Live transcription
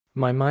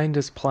My mind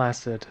is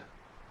placid.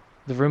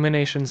 The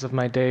ruminations of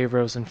my day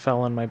rose and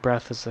fell on my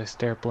breath as I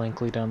stared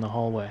blankly down the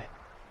hallway.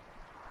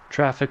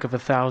 Traffic of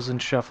 1,000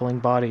 shuffling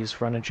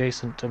bodies run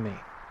adjacent to me.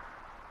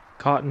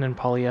 Cotton and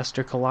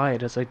polyester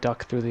collide as I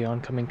duck through the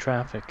oncoming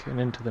traffic and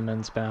into the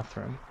men's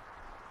bathroom.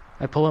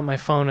 I pull up my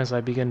phone as I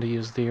begin to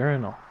use the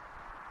urinal.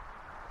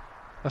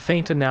 A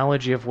faint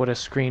analogy of what a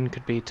screen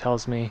could be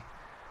tells me,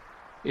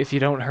 if you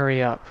don't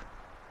hurry up,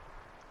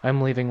 I'm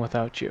leaving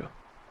without you.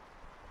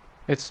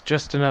 It's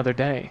just another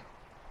day.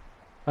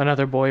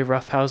 Another boy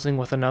roughhousing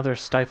with another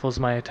stifles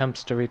my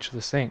attempts to reach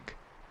the sink.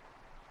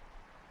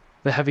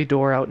 The heavy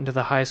door out into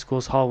the high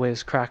school's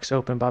hallways cracks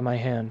open by my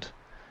hand,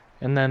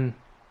 and then,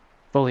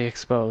 fully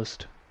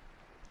exposed.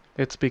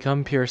 It's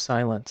become pure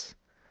silence,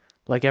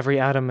 like every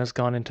atom has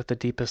gone into the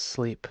deepest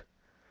sleep.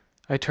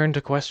 I turn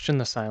to question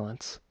the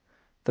silence.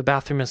 The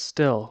bathroom is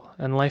still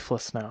and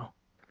lifeless now.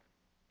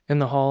 In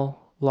the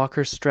hall,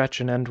 lockers stretch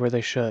and end where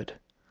they should.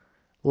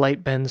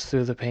 Light bends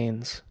through the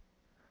panes.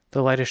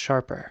 The light is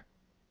sharper.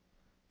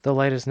 The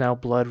light is now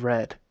blood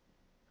red.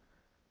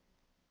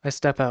 I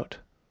step out.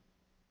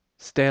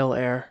 Stale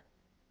air.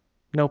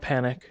 No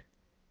panic.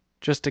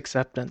 Just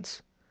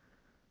acceptance.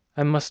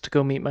 I must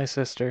go meet my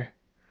sister.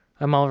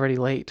 I'm already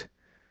late.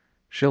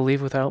 She'll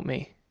leave without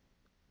me.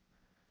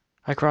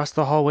 I cross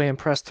the hallway and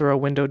press through a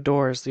windowed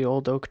door as the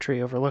old oak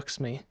tree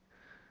overlooks me.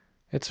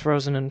 It's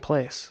frozen in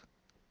place.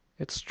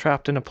 It's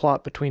trapped in a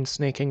plot between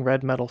snaking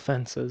red metal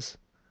fences.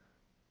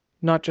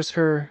 Not just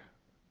her,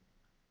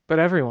 but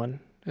everyone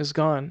is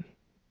gone.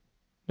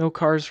 No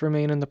cars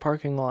remain in the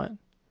parking lot.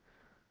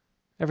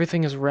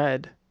 Everything is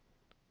red.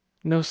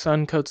 No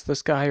sun coats the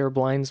sky or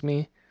blinds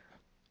me.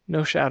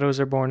 No shadows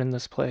are born in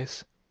this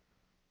place.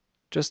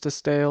 Just a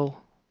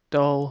stale,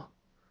 dull,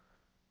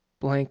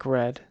 blank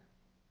red.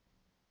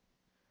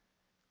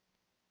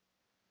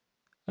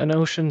 An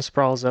ocean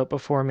sprawls out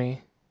before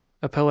me.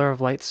 A pillar of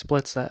light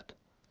splits it.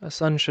 A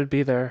sun should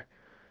be there,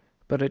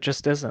 but it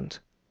just isn't.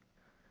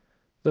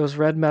 Those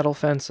red metal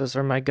fences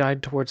are my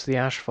guide towards the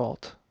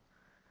asphalt.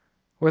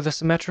 Where the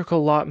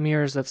symmetrical lot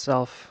mirrors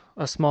itself,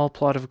 a small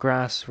plot of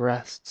grass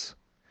rests.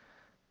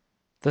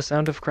 The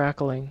sound of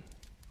crackling,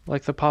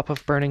 like the pop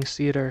of burning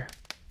cedar,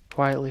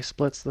 quietly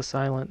splits the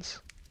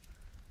silence.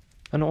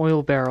 An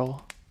oil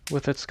barrel,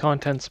 with its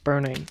contents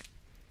burning.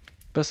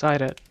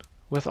 Beside it,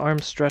 with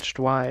arms stretched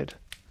wide,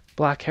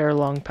 black hair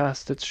long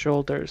past its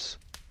shoulders.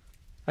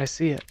 I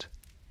see it.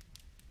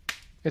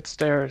 It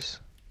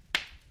stares.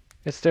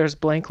 It stares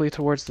blankly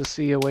towards the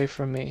sea away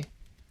from me.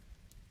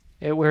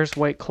 It wears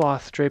white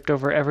cloth draped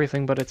over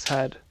everything but its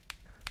head.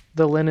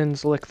 The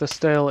linens lick the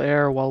stale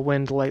air while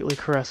wind lightly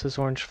caresses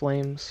orange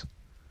flames.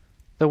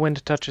 The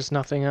wind touches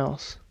nothing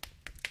else.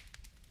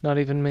 Not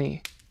even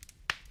me.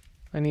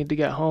 I need to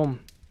get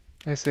home,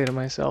 I say to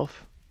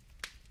myself.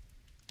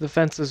 The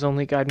fences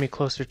only guide me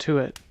closer to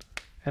it,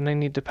 and I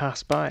need to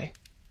pass by.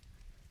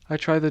 I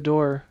try the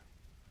door,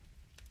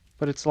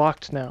 but it's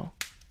locked now.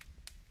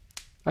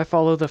 I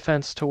follow the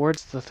fence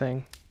towards the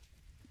thing,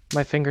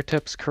 my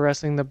fingertips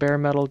caressing the bare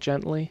metal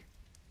gently.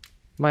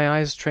 My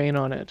eyes train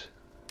on it,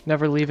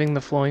 never leaving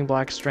the flowing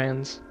black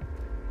strands.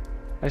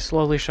 I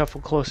slowly shuffle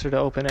closer to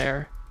open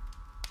air.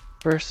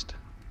 First,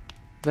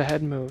 the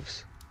head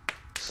moves.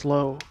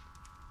 Slow,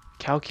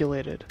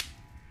 calculated,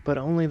 but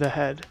only the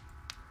head.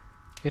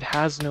 It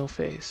has no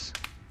face.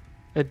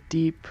 A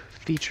deep,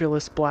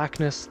 featureless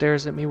blackness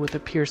stares at me with a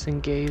piercing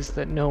gaze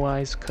that no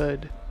eyes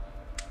could.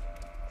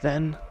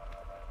 Then,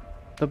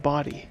 the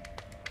body.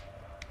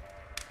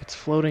 It's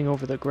floating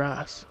over the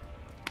grass.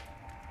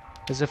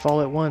 As if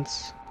all at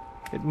once,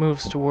 it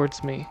moves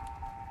towards me.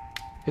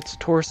 Its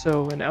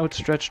torso and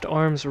outstretched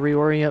arms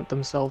reorient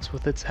themselves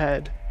with its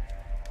head.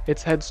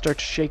 Its head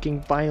starts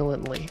shaking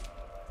violently,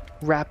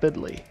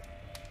 rapidly.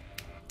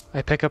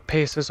 I pick up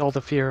pace as all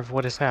the fear of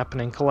what is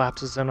happening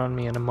collapses in on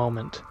me in a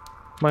moment.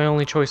 My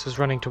only choice is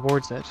running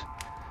towards it.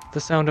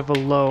 The sound of a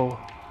low,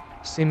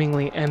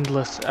 seemingly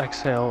endless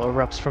exhale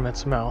erupts from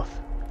its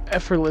mouth,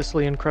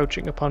 effortlessly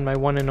encroaching upon my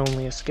one and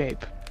only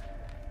escape.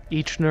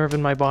 Each nerve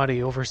in my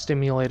body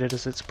overstimulated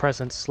as its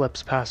presence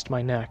slips past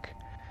my neck,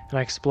 and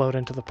I explode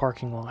into the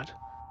parking lot.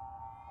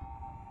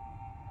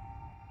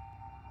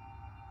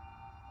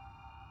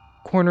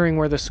 Cornering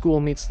where the school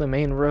meets the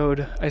main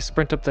road, I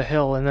sprint up the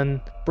hill, and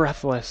then,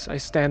 breathless, I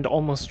stand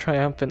almost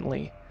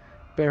triumphantly,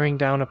 bearing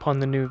down upon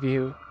the new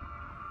view.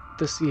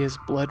 The sea is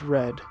blood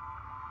red.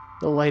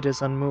 The light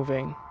is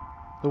unmoving.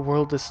 The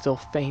world is still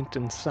faint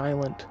and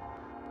silent.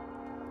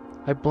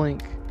 I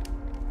blink.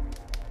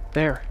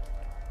 There,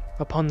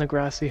 upon the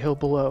grassy hill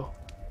below,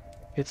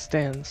 it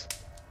stands,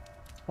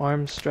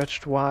 arms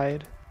stretched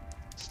wide,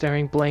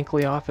 staring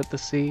blankly off at the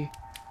sea,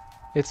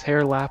 its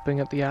hair lapping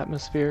at the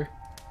atmosphere.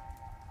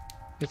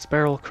 Its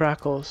barrel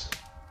crackles,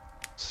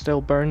 still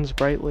burns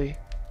brightly.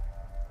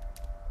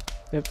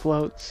 It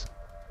floats.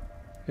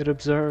 It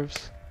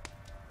observes.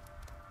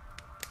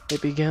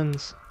 It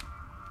begins.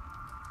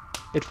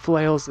 It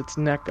flails its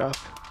neck up,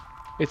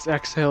 its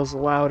exhales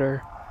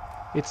louder,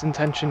 its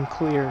intention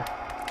clear,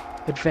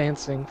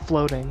 advancing,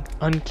 floating,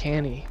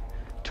 uncanny,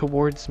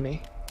 towards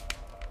me.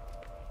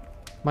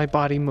 My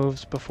body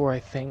moves before I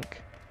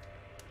think.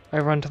 I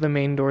run to the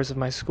main doors of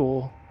my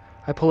school.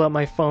 I pull out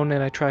my phone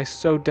and I try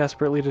so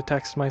desperately to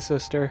text my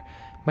sister.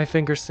 My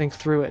fingers sink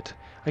through it.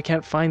 I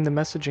can't find the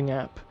messaging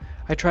app.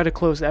 I try to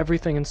close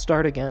everything and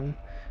start again.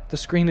 The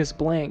screen is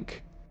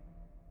blank.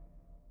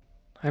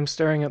 I'm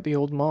staring at the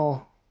old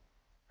mall.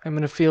 I'm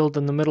in a field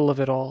in the middle of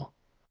it all.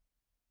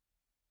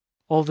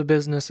 All the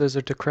businesses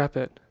are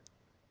decrepit.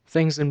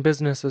 Things in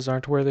businesses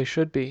aren't where they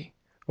should be.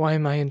 Why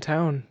am I in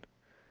town?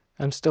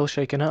 I'm still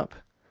shaken up.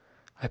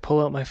 I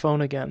pull out my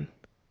phone again.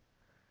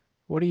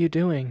 What are you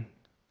doing?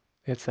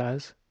 It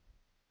says.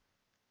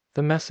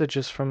 The message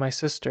is from my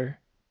sister.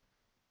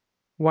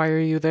 Why are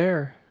you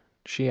there?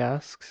 She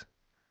asks.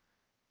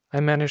 I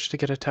manage to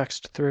get a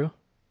text through.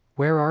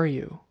 Where are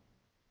you?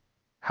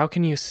 How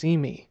can you see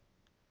me?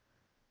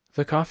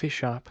 The coffee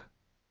shop.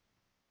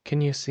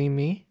 Can you see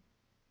me?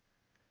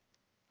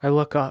 I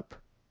look up.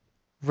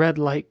 Red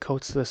light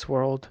coats this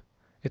world.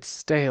 It's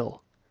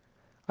stale.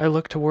 I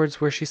look towards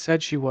where she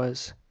said she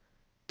was.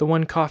 The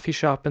one coffee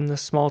shop in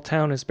this small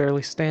town is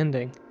barely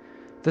standing.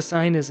 The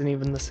sign isn't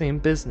even the same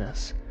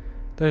business.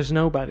 There's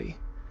nobody.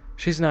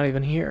 She's not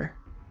even here.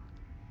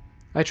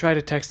 I try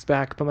to text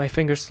back, but my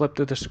fingers slip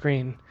through the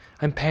screen.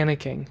 I'm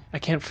panicking. I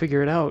can't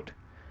figure it out.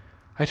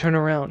 I turn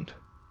around.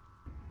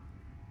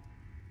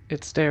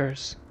 It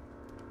stares.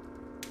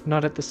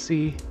 Not at the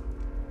sea.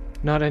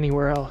 Not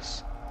anywhere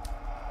else.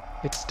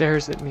 It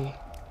stares at me,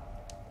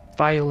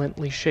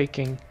 violently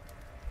shaking.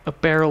 A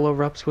barrel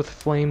erupts with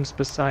flames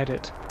beside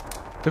it.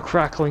 The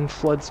crackling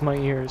floods my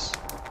ears.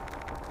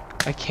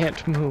 I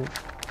can't move.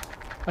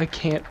 I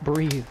can't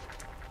breathe.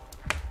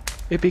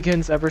 It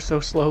begins ever so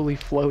slowly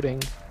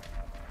floating.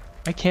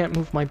 I can't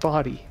move my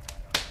body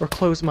or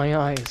close my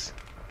eyes.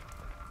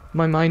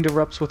 My mind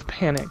erupts with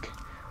panic.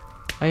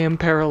 I am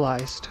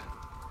paralyzed.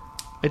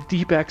 A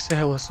deep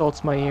exhale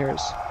assaults my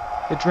ears.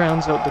 It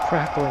drowns out the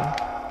crackling.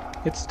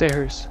 It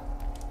stares,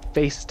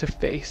 face to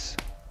face,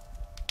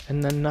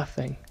 and then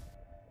nothing.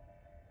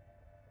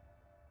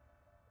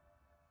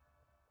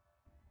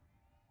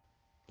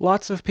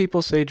 Lots of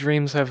people say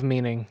dreams have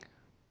meaning.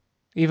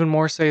 Even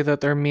more say that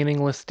they're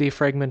meaningless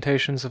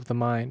defragmentations of the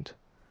mind.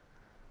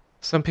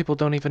 Some people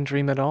don't even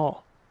dream at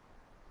all.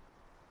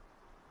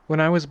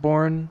 When I was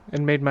born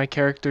and made my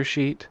character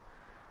sheet,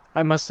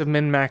 I must have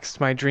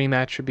min-maxed my dream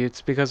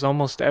attributes because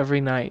almost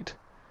every night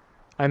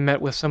I'm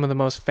met with some of the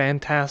most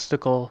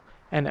fantastical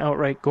and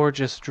outright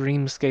gorgeous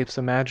dreamscapes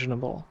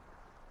imaginable.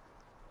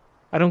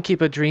 I don't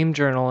keep a dream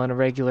journal on a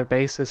regular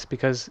basis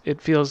because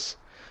it feels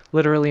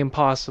literally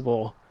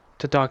impossible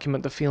to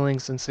document the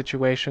feelings and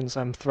situations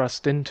I'm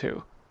thrust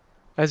into.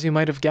 As you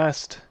might have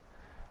guessed,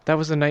 that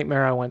was a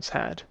nightmare I once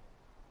had.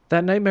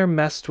 That nightmare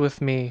messed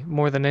with me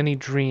more than any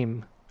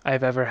dream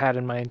I've ever had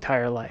in my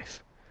entire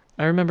life.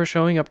 I remember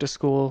showing up to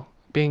school,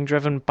 being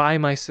driven by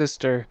my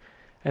sister,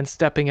 and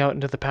stepping out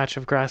into the patch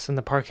of grass in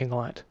the parking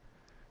lot.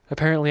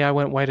 Apparently I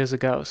went white as a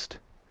ghost.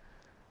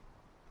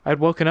 I'd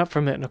woken up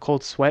from it in a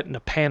cold sweat and a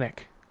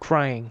panic,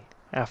 crying,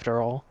 after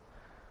all.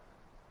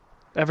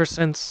 Ever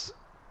since,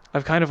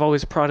 I've kind of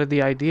always prodded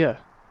the idea.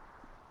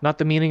 Not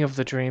the meaning of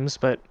the dreams,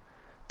 but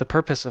the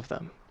purpose of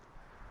them.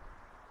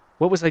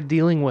 What was I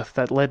dealing with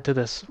that led to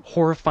this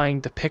horrifying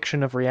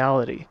depiction of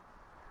reality?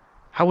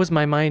 How was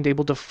my mind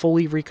able to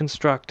fully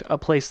reconstruct a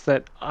place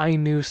that I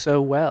knew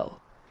so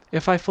well?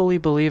 If I fully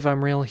believe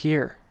I'm real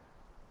here,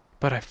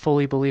 but I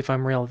fully believe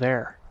I'm real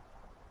there,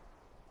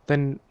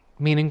 then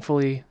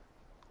meaningfully,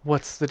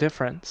 what's the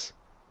difference?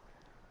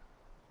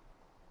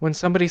 When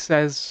somebody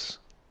says,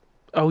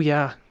 "Oh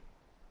yeah,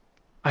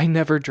 I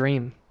never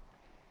dream,"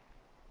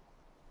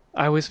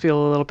 I always feel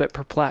a little bit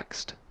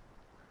perplexed.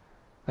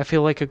 I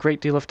feel like a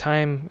great deal of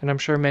time, and I'm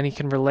sure many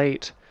can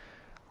relate,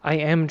 I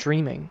am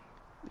dreaming,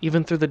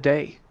 even through the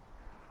day.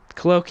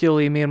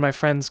 Colloquially, me and my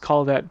friends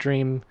call that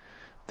dream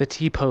the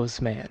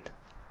T-pose man.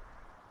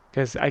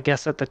 Because I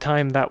guess at the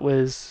time that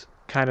was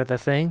kind of the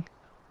thing,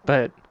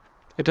 but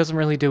it doesn't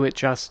really do it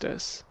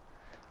justice.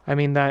 I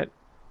mean, that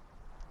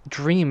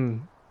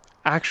dream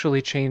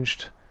actually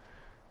changed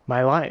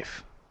my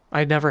life.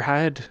 I'd never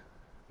had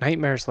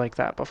nightmares like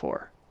that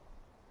before.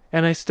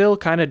 And I still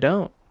kind of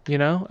don't, you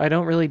know? I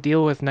don't really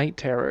deal with night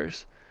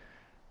terrors.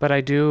 But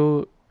I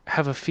do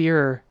have a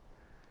fear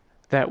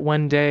that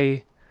one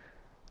day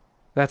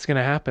that's going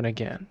to happen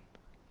again.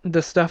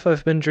 The stuff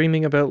I've been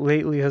dreaming about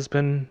lately has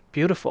been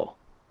beautiful.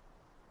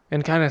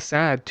 And kind of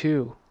sad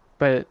too.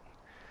 But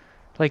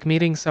like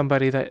meeting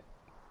somebody that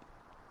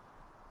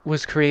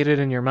was created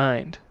in your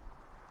mind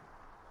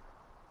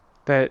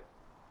that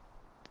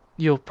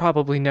you'll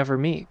probably never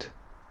meet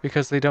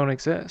because they don't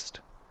exist.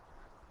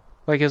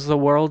 Like, is the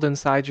world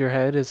inside your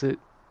head, is it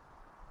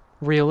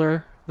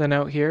realer than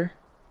out here?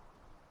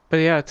 But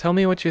yeah, tell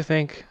me what you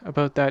think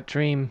about that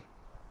dream.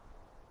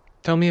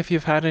 Tell me if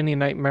you've had any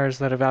nightmares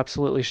that have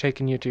absolutely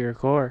shaken you to your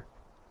core.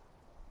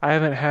 I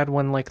haven't had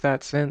one like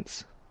that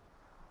since.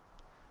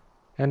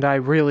 And I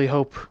really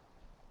hope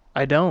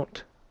I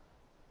don't.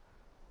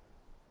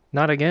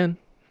 Not again.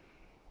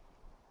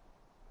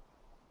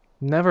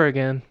 Never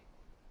again.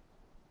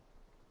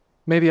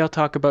 Maybe I'll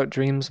talk about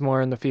dreams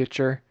more in the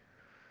future,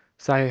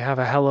 so I have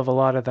a hell of a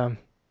lot of them.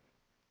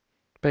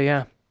 But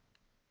yeah,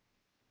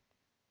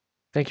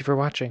 thank you for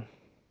watching.